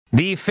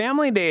The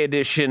Family Day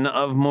edition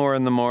of More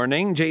in the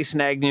Morning.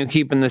 Jason Agnew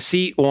keeping the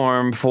seat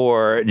warm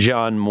for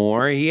John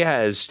Moore. He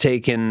has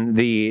taken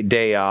the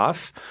day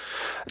off.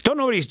 Don't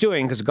know what he's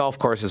doing because golf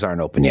courses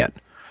aren't open yet.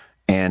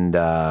 And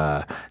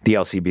the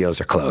LCBOs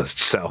are closed,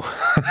 so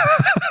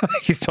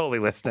he's totally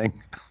listening.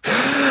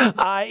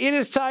 It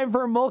is time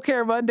for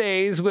Mulcair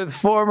Mondays with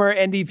former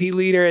NDP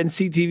leader and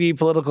CTV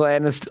political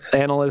analyst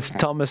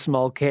Thomas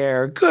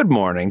Mulcair. Good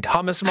morning,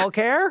 Thomas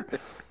Mulcair.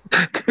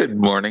 Good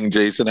morning,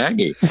 Jason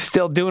Agnew.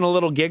 Still doing a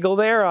little giggle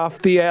there off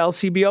the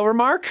LCBO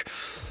remark?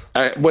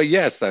 Well,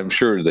 yes, I'm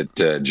sure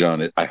that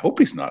John, I hope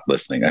he's not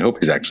listening. I hope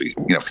he's actually,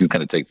 if he's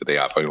going to take the day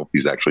off, I hope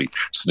he's actually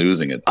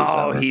snoozing at this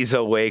hour. He's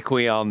awake.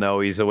 We all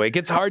know he's awake.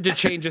 It's hard to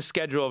change a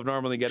schedule of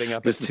normally getting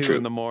up at 2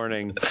 in the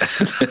morning.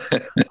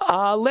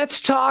 Let's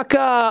talk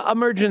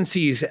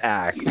Emergencies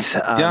Act,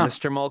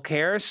 Mr.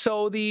 Mulcair.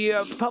 So the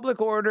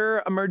Public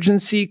Order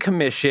Emergency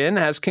Commission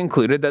has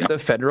concluded that the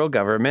federal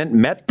government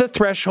met the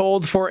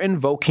threshold for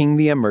invoking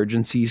the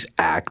Emergencies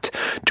Act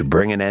to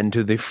bring an end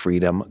to the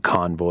Freedom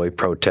Convoy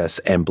protests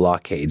and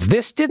blockades.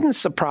 This didn't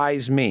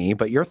surprise me,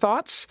 but your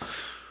thoughts?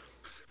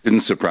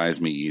 Didn't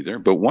surprise me either.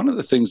 But one of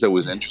the things that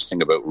was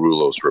interesting about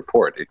Rouleau's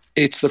report,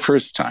 it's the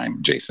first time,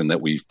 Jason, that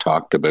we've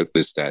talked about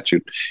this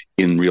statute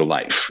in real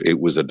life.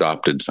 It was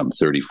adopted some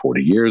 30,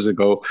 40 years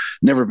ago,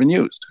 never been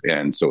used.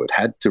 And so it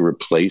had to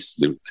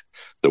replace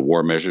the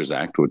War Measures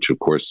Act, which, of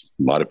course,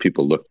 a lot of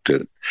people looked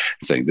at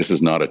saying this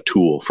is not a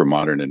tool for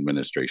modern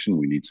administration.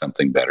 We need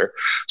something better.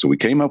 So we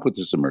came up with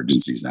this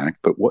Emergencies Act.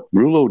 But what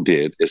Rouleau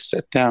did is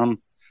set down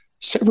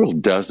several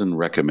dozen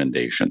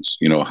recommendations,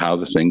 how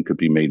the thing could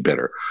be made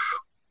better,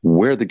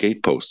 where the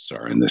gateposts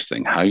are in this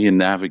thing, how you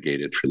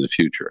navigate it for the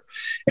future.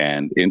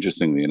 And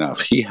interestingly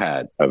enough, he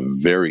had a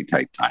very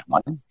tight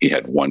timeline. He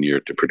had 1 year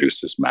to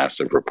produce this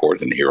massive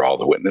report and hear all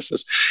the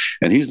witnesses.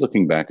 And he's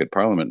looking back at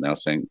Parliament now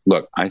saying,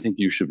 look, I think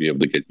you should be able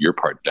to get your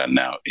part done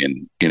now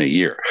in a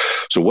year.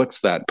 So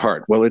what's that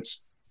part? Well,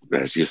 it's,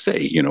 as you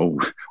say,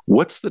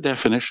 what's the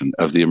definition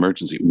of the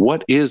emergency?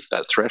 What is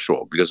that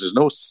threshold? Because there's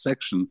no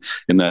section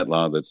in that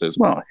law that says,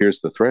 well,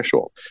 here's the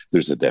threshold.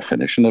 There's a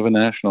definition of a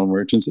national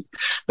emergency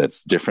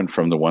that's different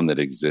from the one that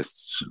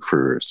exists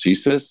for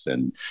CSIS,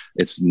 and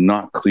it's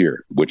not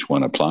clear which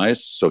one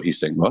applies. So he's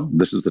saying, well,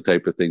 this is the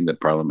type of thing that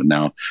Parliament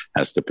now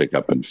has to pick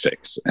up and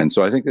fix. And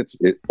so I think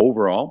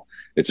overall,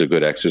 it's a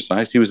good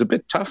exercise. He was a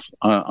bit tough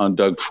on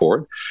Doug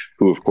Ford,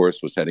 who, of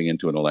course, was heading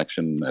into an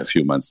election a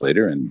few months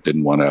later and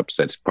didn't want to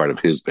upset part of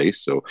his base.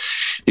 So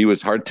he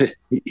was hard to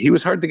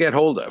get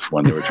hold of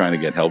when they were trying to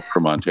get help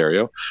from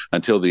Ontario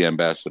until the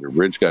Ambassador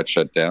Bridge got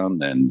shut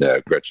down and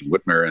Gretchen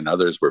Whitmer and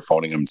others were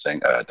phoning him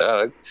saying,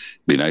 Doug,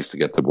 it'd be nice to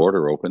get the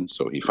border open.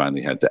 So he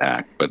finally had to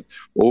act. But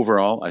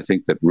overall, I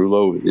think that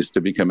Rouleau is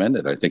to be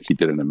commended. I think he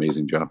did an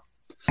amazing job.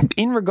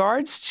 In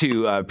regards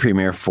to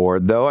Premier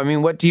Ford, though, I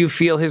mean, what do you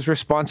feel his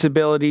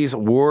responsibilities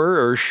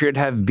were or should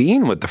have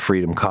been with the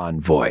Freedom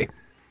Convoy?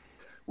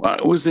 Well,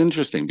 it was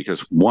interesting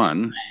because,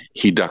 one,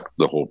 he ducked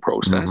the whole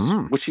process,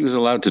 which he was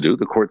allowed to do.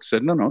 The court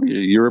said, no,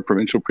 you're a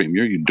provincial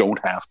premier. You don't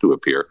have to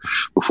appear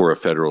before a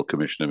federal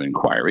commission of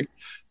inquiry.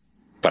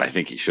 But I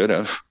think he should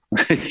have.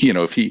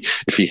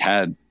 If he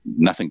had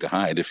nothing to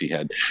hide, if he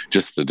had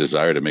just the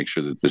desire to make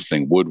sure that this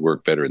thing would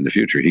work better in the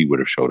future, he would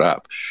have showed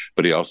up.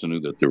 But he also knew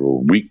that there were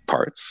weak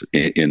parts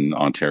in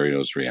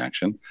Ontario's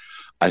reaction.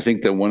 I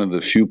think that one of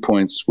the few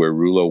points where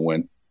Rouleau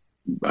went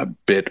a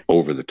bit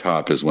over the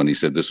top is when he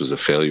said this was a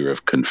failure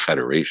of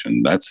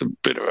confederation. That's a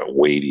bit of a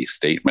weighty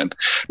statement.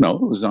 No,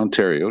 it was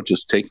Ontario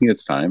just taking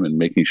its time and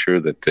making sure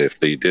that if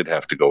they did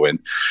have to go in,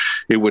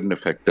 it wouldn't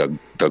affect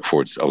Doug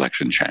Ford's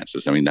election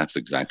chances. I mean, that's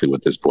exactly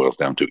what this boils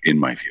down to, in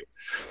my view.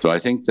 So I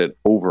think that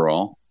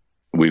overall,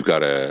 we've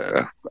got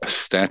a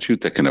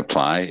statute that can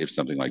apply if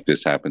something like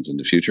this happens in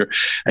the future.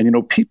 And,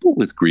 people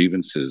with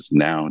grievances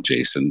now,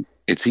 Jason,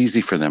 it's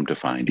easy for them to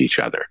find each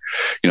other.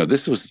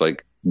 This was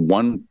like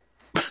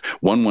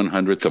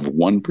 1/100th of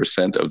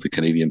 1% of the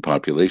Canadian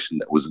population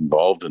that was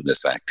involved in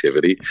this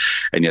activity.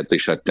 And yet they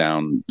shut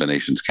down the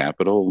nation's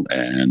capital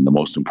and the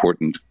most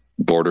important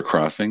border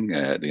crossing,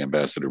 the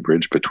Ambassador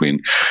Bridge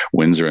between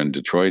Windsor and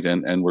Detroit.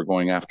 And we're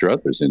going after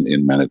others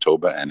in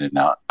Manitoba and in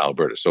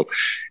Alberta. So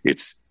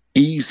it's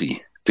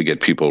easy to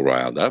get people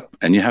riled up,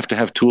 and you have to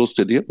have tools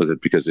to deal with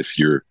it, because if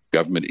your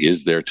government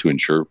is there to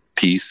ensure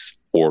peace,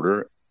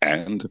 order,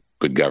 and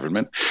good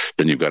government,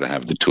 then you've got to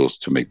have the tools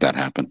to make that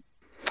happen.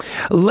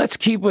 Let's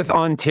keep with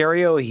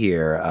Ontario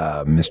here,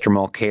 Mr.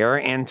 Mulcair,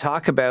 and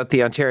talk about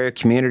the Ontario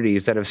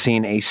communities that have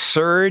seen a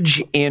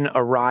surge in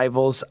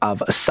arrivals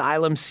of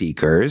asylum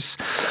seekers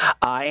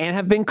and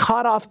have been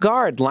caught off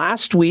guard.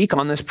 Last week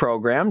on this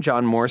program,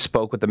 John Moore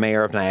spoke with the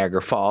mayor of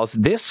Niagara Falls.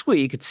 This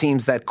week, it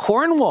seems that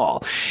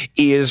Cornwall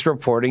is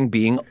reporting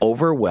being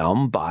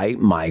overwhelmed by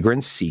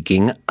migrants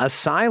seeking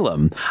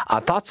asylum.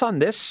 Thoughts on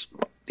this?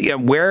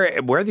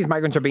 Where these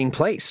migrants are being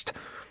placed?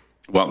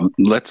 Well,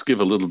 let's give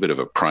a little bit of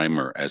a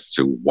primer as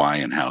to why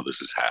and how this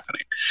is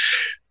happening.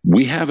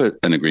 We have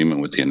an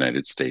agreement with the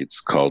United States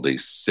called a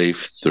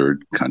Safe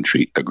Third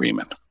Country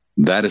Agreement.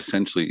 that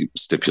essentially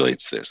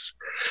stipulates this,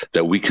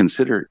 that we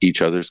consider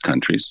each other's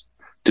countries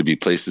to be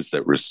places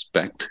that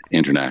respect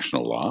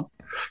international law.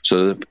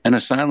 So that if an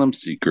asylum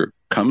seeker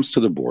comes to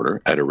the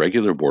border at a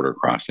regular border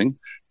crossing,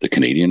 the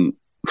Canadian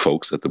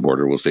folks at the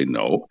border will say,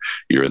 no,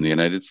 you're in the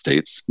United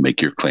States,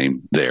 make your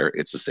claim there,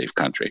 it's a safe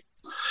country.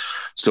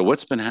 So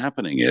what's been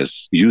happening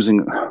is,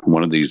 using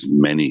one of these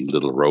many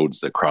little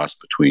roads that cross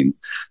between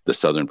the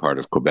southern part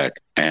of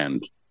Quebec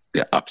and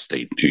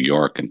upstate New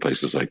York and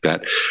places like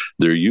that,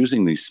 they're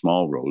using these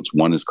small roads.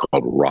 One is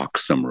called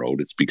Roxham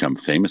Road. It's become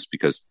famous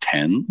because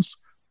tens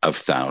of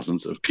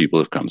thousands of people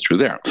have come through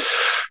there.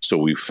 So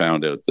we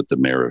found out that the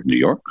mayor of New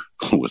York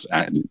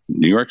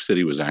New York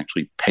City was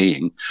actually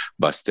paying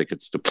bus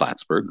tickets to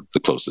Plattsburgh, the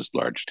closest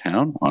large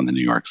town on the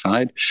New York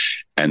side.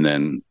 And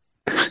then,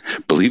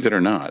 believe it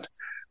or not,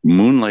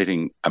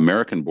 moonlighting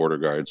American border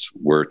guards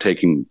were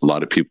taking a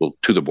lot of people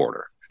to the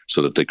border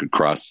so that they could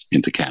cross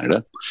into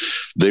Canada.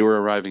 They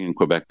were arriving in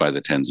Quebec by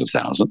the tens of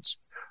thousands.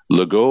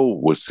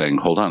 Legault was saying,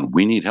 hold on,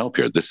 we need help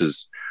here. This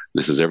is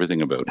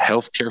everything about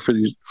healthcare for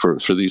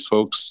these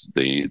folks.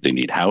 They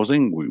need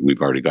housing.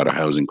 We've already got a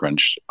housing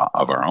crunch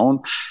of our own.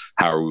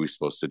 How are we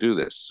supposed to do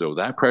this? So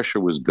that pressure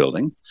was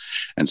building.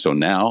 And so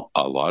now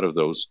a lot of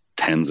those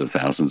tens of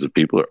thousands of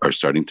people are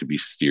starting to be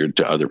steered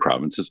to other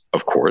provinces,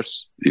 of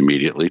course,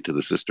 immediately to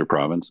the sister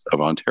province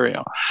of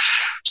Ontario.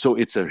 So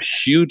it's a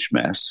huge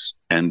mess.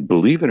 And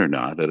believe it or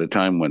not, at a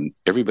time when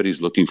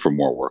everybody's looking for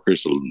more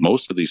workers,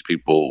 most of these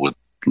people would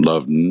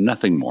love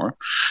nothing more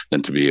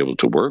than to be able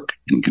to work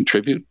and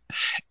contribute.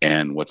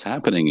 And what's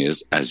happening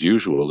is, as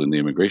usual in the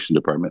immigration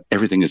department,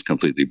 everything is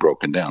completely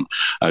broken down.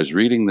 I was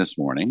reading this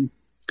morning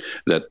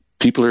that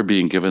people are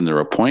being given their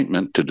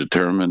appointment to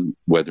determine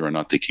whether or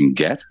not they can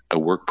get a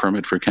work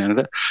permit for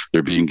Canada.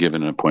 They're being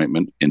given an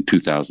appointment in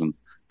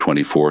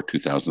 2024,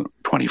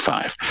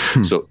 2025.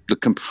 So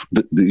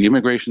the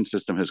immigration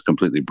system has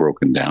completely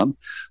broken down.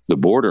 The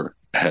border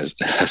has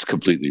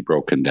completely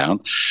broken down.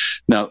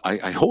 Now,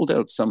 I hold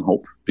out some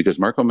hope, because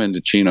Marco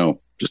Mendicino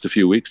just a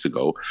few weeks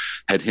ago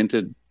had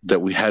hinted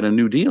that we had a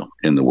new deal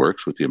in the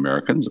works with the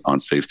Americans on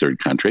safe third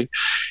country.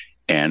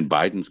 And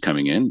Biden's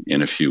coming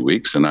in a few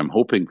weeks. And I'm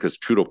hoping, because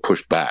Trudeau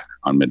pushed back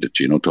on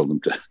Mendicino, told him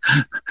to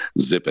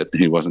zip it.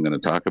 He wasn't going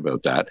to talk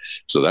about that.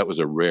 So that was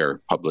a rare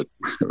public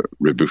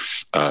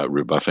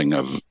rebuffing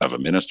of a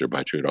minister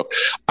by Trudeau.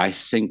 I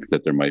think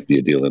that there might be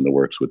a deal in the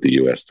works with the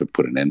U.S. to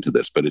put an end to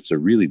this. But it's a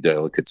really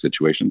delicate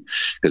situation,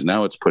 because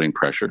now it's putting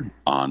pressure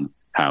on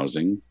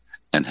housing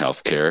and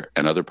healthcare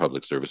and other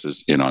public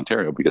services in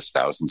Ontario, because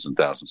thousands and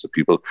thousands of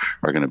people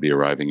are going to be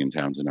arriving in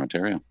towns in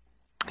Ontario.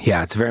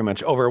 Yeah, it's very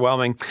much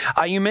overwhelming.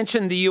 You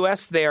mentioned the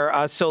U.S. there,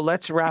 so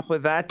let's wrap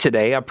with that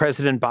today.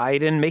 President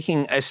Biden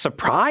making a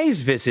surprise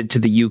visit to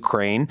the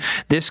Ukraine,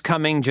 this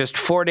coming just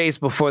 4 days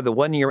before the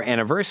one-year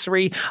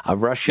anniversary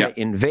of Russia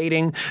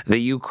invading the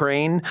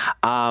Ukraine.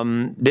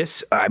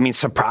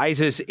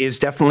 Surprises is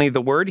definitely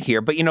the word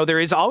here. But, there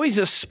is always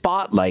a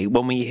spotlight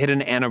when we hit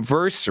an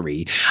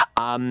anniversary.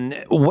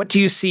 What do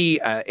you see,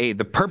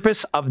 the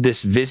purpose of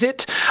this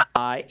visit?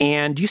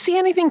 And do you see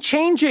anything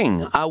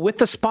changing with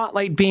the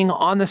spotlight being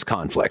on this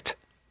conflict?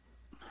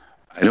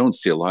 I don't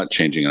see a lot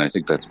changing, and I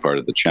think that's part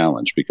of the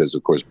challenge, because,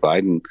 of course,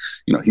 Biden,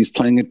 he's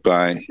playing it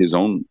by his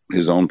own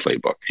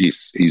playbook.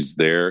 He's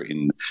there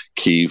in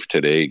Kyiv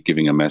today,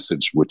 giving a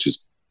message which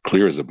is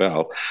clear as a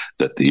bell,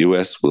 that the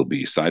U.S. will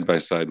be side by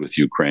side with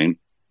Ukraine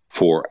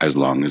for as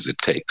long as it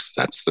takes.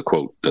 That's the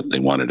quote that they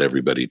wanted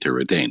everybody to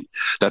retain.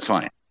 That's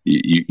fine.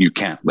 You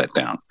can't let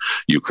down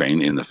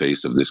Ukraine in the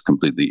face of this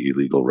completely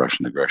illegal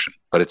Russian aggression.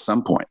 But at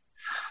some point,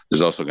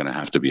 there's also going to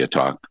have to be a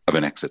talk of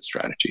an exit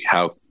strategy.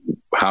 How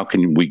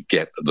can we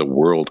get the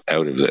world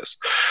out of this?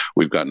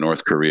 We've got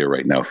North Korea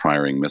right now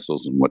firing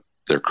missiles in what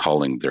they're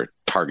calling their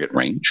target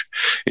range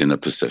in the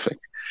Pacific.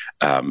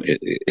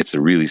 It's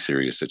a really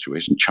serious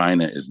situation.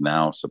 China is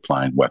now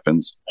supplying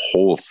weapons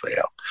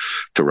wholesale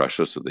to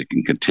Russia so they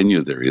can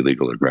continue their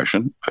illegal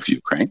aggression of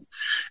Ukraine.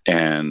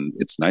 And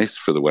it's nice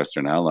for the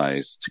Western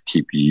allies to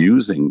keep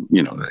using,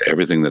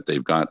 everything that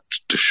they've got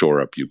to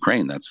shore up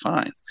Ukraine. That's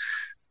fine.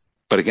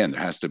 But again,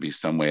 there has to be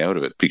some way out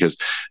of it, because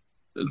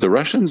the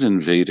Russians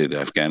invaded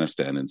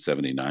Afghanistan in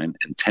 1979,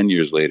 and 10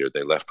 years later,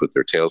 they left with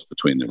their tails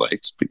between their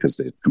legs because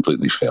they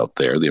completely failed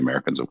there. The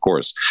Americans, of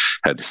course,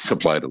 had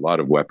supplied a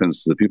lot of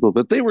weapons to the people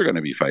that they were going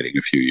to be fighting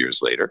a few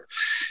years later.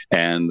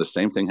 And the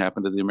same thing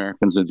happened to the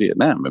Americans in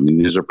Vietnam. I mean,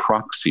 these are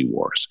proxy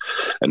wars.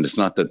 And it's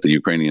not that the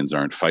Ukrainians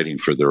aren't fighting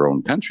for their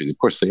own country. Of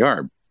course they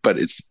are, but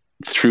it's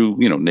through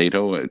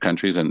NATO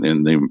countries and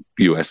in the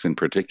U.S. in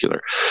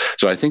particular.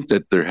 So I think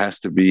that there has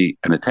to be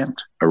an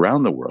attempt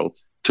around the world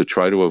to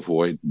try to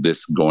avoid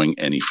this going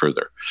any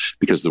further,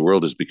 because the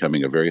world is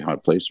becoming a very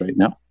hot place right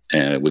now,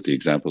 with the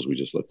examples we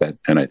just looked at.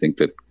 And I think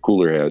that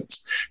cooler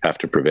heads have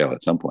to prevail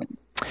at some point.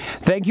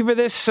 Thank you for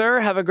this, sir.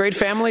 Have a great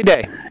family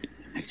day.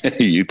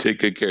 You take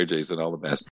good care, Jason. All the best.